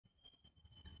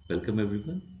Welcome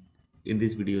everyone. In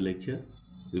this video lecture,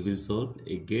 we will solve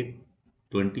a GATE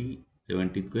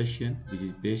 2017 question which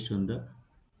is based on the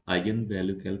Eigen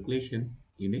value calculation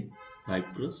in a 5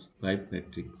 cross 5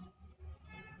 matrix.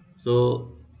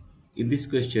 So, in this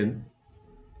question,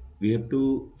 we have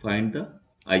to find the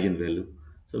eigenvalue.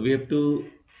 So, we have to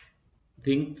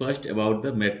think first about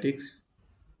the matrix.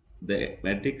 The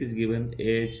matrix is given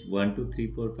as 1, 2,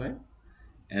 3, 4, 5,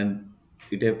 and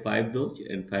it have 5 rows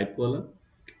and 5 columns,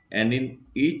 and in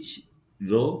each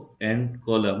row and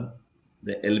column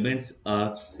the elements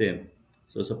are same.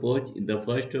 So suppose in the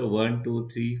first row 1, 2,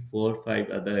 3, 4,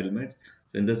 5 are the elements.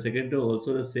 So in the second row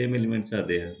also the same elements are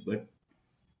there, but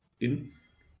in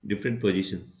different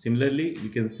positions. Similarly, we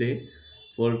can say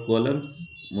for columns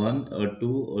 1 or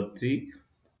 2 or 3,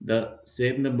 the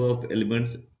same number of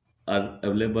elements are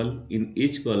available in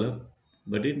each column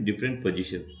but in different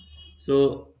positions.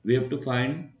 So we have to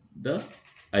find the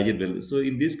eigenvalue. So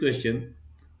in this question,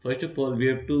 first of all, we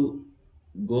have to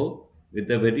go with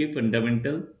the very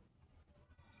fundamental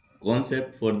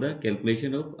concept for the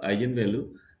calculation of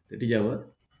eigenvalue, that is our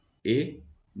a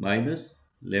minus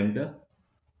lambda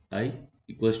I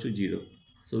equals to 0.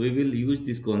 So we will use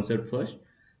this concept first.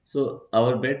 So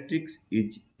our matrix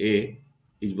is A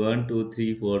is 1, 2,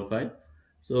 3, 4, 5.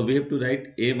 So we have to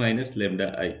write A minus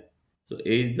lambda I. So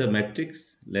A is the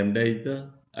matrix, lambda is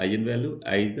the eigenvalue,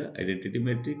 I is the identity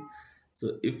matrix.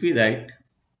 So if we write,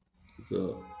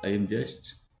 so I am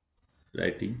just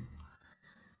writing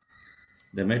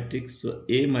the matrix. So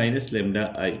A minus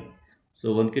lambda I.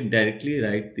 So one can directly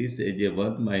write this as a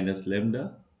 1 minus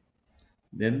lambda.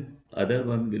 Then other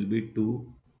one will be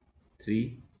 2,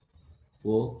 3,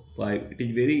 4, 5. It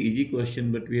is very easy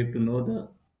question, but we have to know the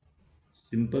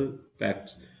simple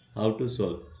facts how to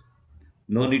solve.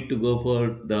 No need to go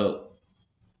for the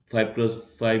 5 cross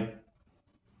 5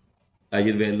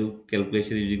 eigenvalue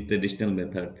calculation using traditional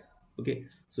method. Okay,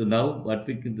 so now what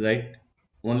we can write,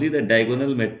 only the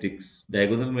diagonal matrix.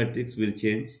 Diagonal matrix will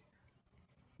change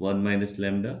 1 minus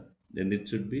lambda, then it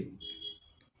should be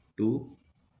 2,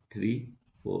 3,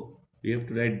 4. We have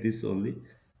to write this only,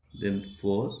 then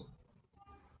 4,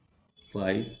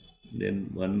 5, then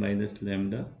 1 minus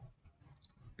lambda,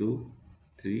 2,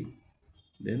 3,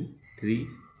 then 3,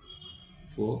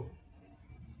 4,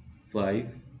 5,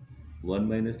 1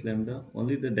 minus lambda.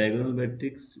 Only the diagonal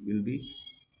matrix will be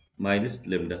minus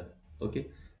lambda. Okay,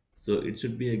 so it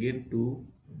should be again 2,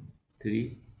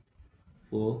 3,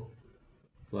 4,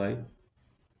 5,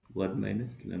 1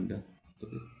 minus lambda.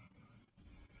 Okay,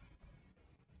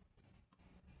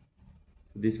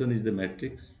 this one is the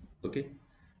matrix. Okay,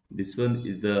 this one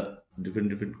is the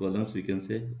different columns. We can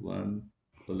say 1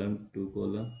 column, 2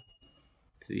 column,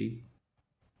 3.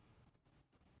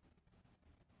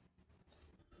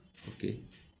 Okay,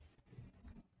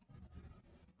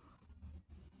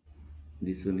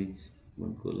 this one is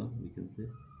one column, we can say.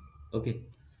 Okay,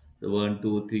 so 1,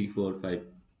 2, 3, 4, 5.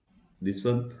 This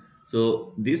one,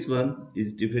 so this one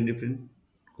is different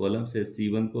columns, as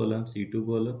c1 column, c2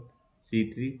 column,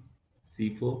 c3,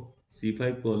 c4,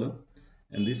 c5 column,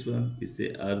 and this one is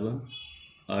say r1,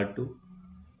 r2,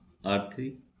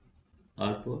 r3,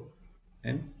 r4,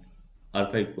 and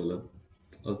r5 column.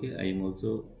 Okay, I am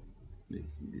also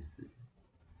this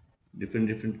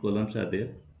different columns are there.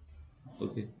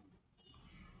 Okay,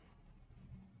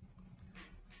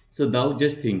 so now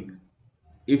just think,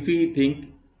 if we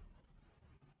think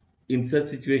in such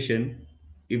situation,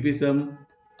 if we sum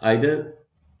either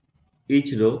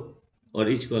each row or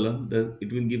each column,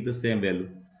 it will give the same value.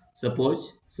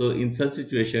 Suppose, so in such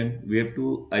situation, we have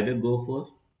to either go for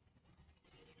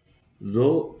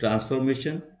row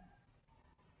transformation,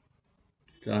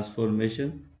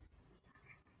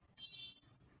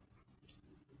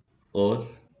 or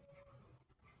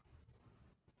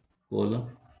column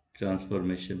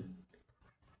transformation.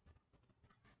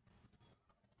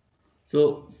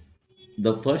 So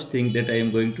the first thing that I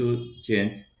am going to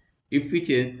change, if we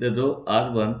change the row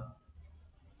R1,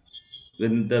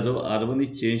 when the row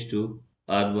R1 is changed to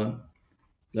R1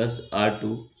 plus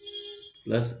R2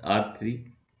 plus R3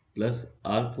 plus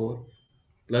R4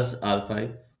 plus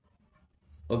R5,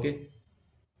 okay,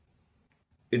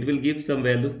 it will give some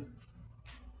value.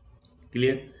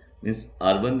 Clear? Means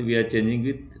R1 we are changing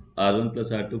with R1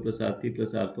 plus R2 plus R3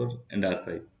 plus R4 and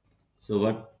R5. So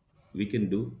what we can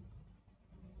do?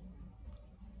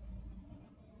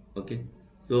 Okay.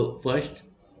 So first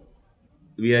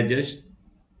we are just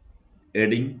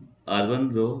adding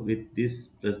R1 row with this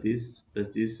plus this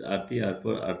R3, R4,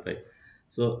 R5.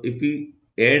 So if we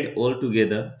add all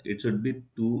together, it should be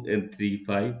 2 and 3,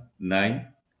 5, 9,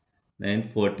 9,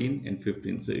 14 and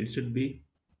 15. So it should be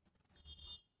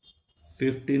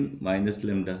 15 minus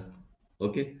lambda.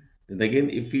 Okay, then again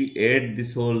if we add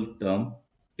this whole term,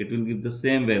 it will give the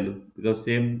same value because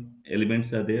same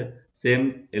elements are there,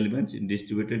 same elements in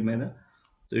distributed manner.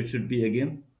 So it should be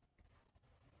again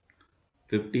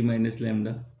 50 minus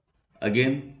lambda.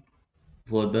 Again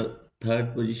for the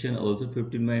third position also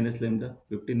 15 minus lambda,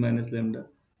 15 minus lambda,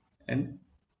 and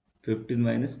 15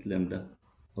 minus lambda.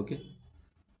 Okay,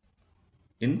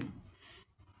 in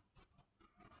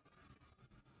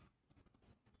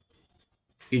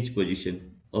each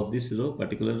position of this row,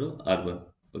 particular row R1.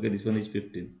 Okay, this one is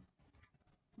 15.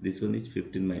 This one is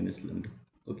 15 minus lambda.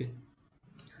 Okay.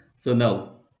 So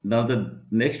now the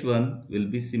next one will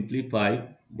be simply 5,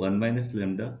 1 minus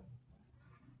lambda,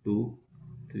 2,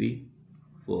 3,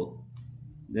 4.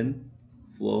 Then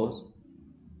 4,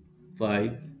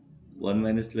 5, 1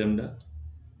 minus lambda,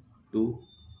 2,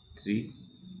 3.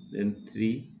 Then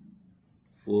 3,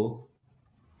 4,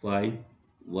 5,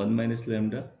 1 minus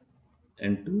lambda,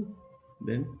 and 2.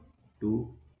 Then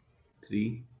 2,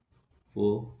 3,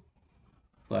 4,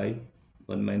 5,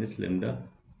 1 minus lambda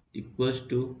equals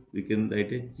to, we can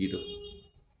write it 0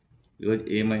 because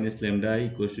a minus lambda I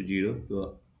equals to 0.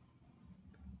 So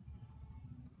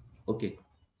okay,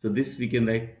 so this we can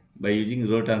write by using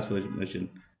row transformation.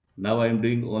 Now I am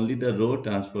doing only the row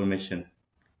transformation.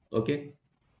 Okay,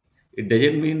 it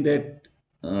doesn't mean that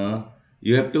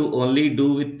you have to only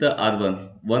do with the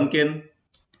R1.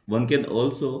 One can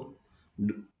also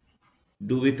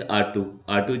do with R2.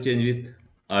 R2 change with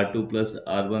R2 plus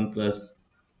R1 plus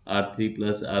R3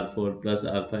 plus R4 plus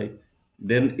R5.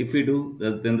 Then if we do,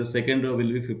 then the second row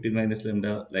will be 15 minus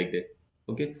lambda, like that.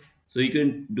 Okay. So you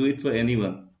can do it for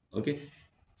anyone. Okay.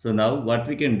 So now what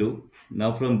we can do,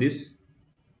 now from this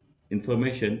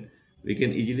information, we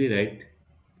can easily write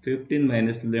 15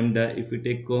 minus lambda. If we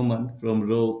take common from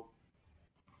row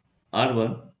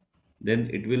R1, then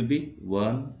it will be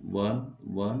 1, 1,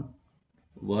 1,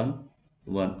 1,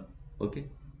 1. Okay,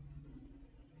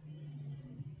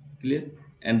 clear?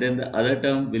 And then the other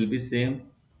term will be same,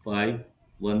 5,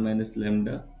 1 minus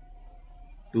lambda,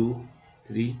 2,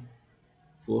 3,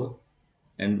 4,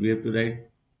 and we have to write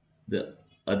the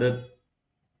other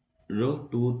row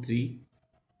 2, 3,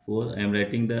 4. I am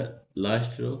writing the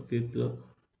last row, fifth row,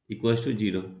 equals to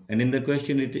 0. And in the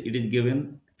question it is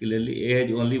given clearly a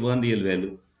has only one real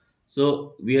value.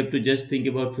 So we have to just think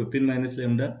about 15 minus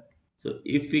lambda. So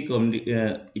if we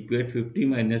equate 50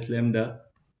 minus lambda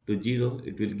to 0,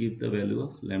 it will give the value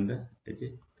of lambda as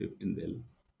a 15 value.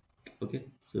 Okay,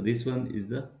 so this one is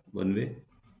the one way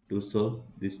to solve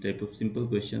this type of simple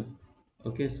question.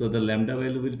 Okay, so the lambda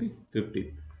value will be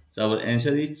 15. So our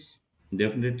answer is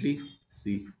definitely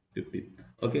C, 15.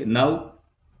 Okay, now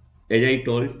as I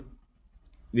told,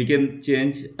 we can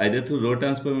change either through row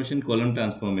transformation, column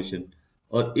transformation,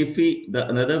 or if we the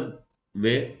another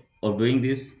way of doing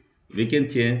this, we can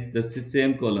change the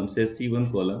same column, say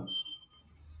C1 column.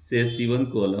 Say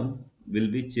C1 column will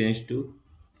be changed to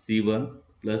C1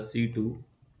 plus C2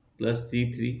 plus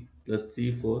C3 plus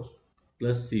C4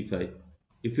 plus C5.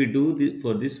 If we do this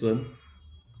for this one,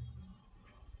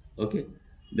 okay,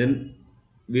 then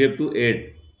we have to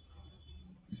add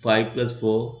 5 plus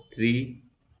 4, 3,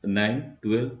 9,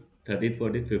 12, 13,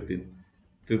 14, 15.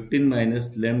 15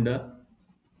 minus lambda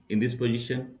in this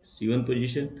position, C1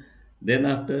 position. Then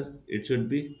after it should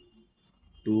be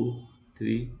 2,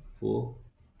 3, 4,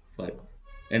 5.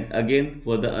 And again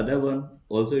for the other one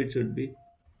also it should be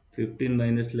 15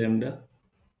 minus lambda,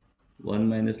 1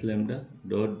 minus lambda,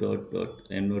 dot dot dot.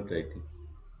 I am not writing.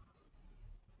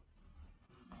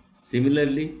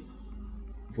 Similarly,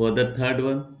 for the third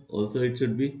one also it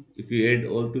should be, if you add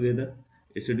all together,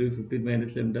 it should be 15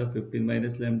 minus lambda, 15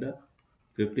 minus lambda,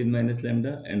 15 minus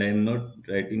lambda, and I am not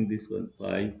writing this one,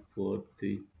 5, 4,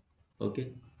 3.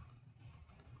 Okay,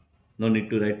 no need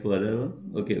to write for other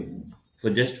one. Okay,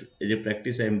 for just as a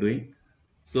practice I am doing.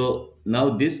 So now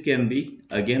this can be,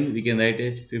 again we can write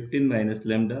as 15 minus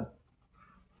lambda,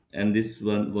 and this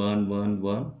one, 1, 1,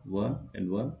 1, 1, and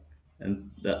 1,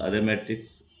 and the other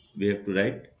matrix we have to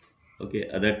write. Okay,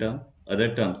 other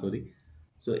term, sorry.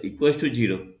 So equals to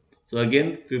 0. So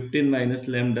again 15 minus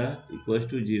lambda equals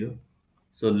to 0.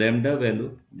 So lambda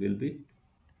value will be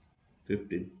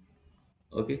 15.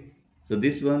 Okay, so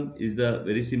this one is the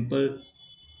very simple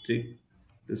trick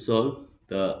to solve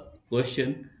the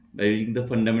question by using the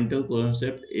fundamental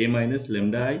concept a minus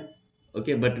lambda I.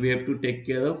 Okay, but we have to take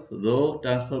care of row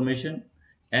transformation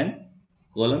and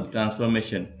column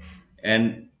transformation.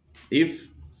 And if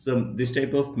some this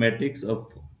type of matrix of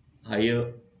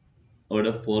higher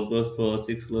order, 4 cross 4,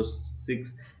 6 cross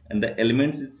 6, and the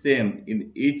elements is same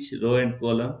in each row and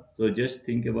column, so just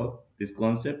think about this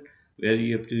concept where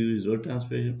you have to use row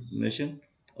transformation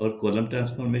or column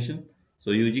transformation.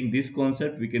 So using this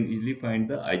concept, we can easily find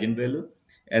the eigenvalue.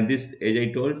 And this, as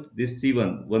I told, this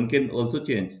C1, one can also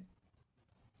change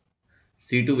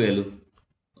C2 value.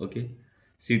 Okay,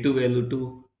 C2 value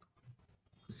to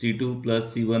C2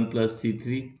 plus C1 plus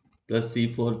C3 plus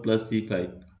C4 plus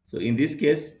C5. So in this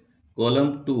case,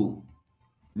 column 2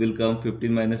 will come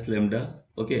 15 minus lambda.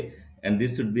 Okay, and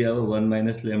this should be our 1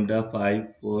 minus lambda 5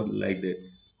 4 like that.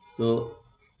 So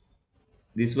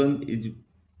this one is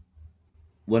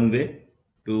one way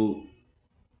to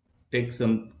take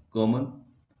some common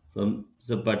from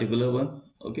some particular one.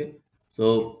 Okay,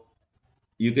 so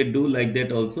you can do like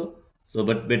that also. So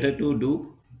but better to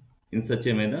do in such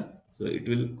a manner, so it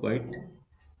will quite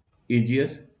easier.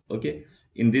 Okay,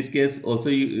 in this case also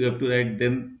you have to write,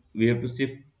 then we have to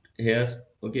shift here.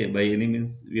 Okay, by any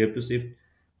means we have to shift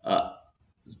uh,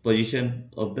 position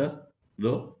of the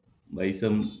row by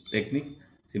some technique,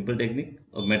 simple technique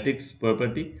of matrix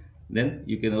property. Then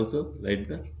you can also write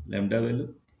the lambda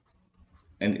value,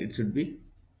 and it should be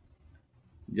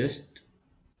just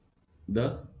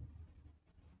the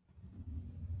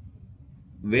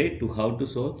way to how to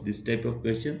solve this type of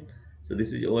question. So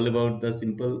this is all about the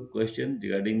simple question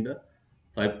regarding the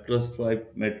 5 cross 5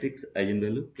 matrix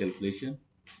eigenvalue calculation.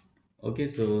 Okay,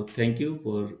 so thank you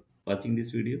for watching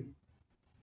this video.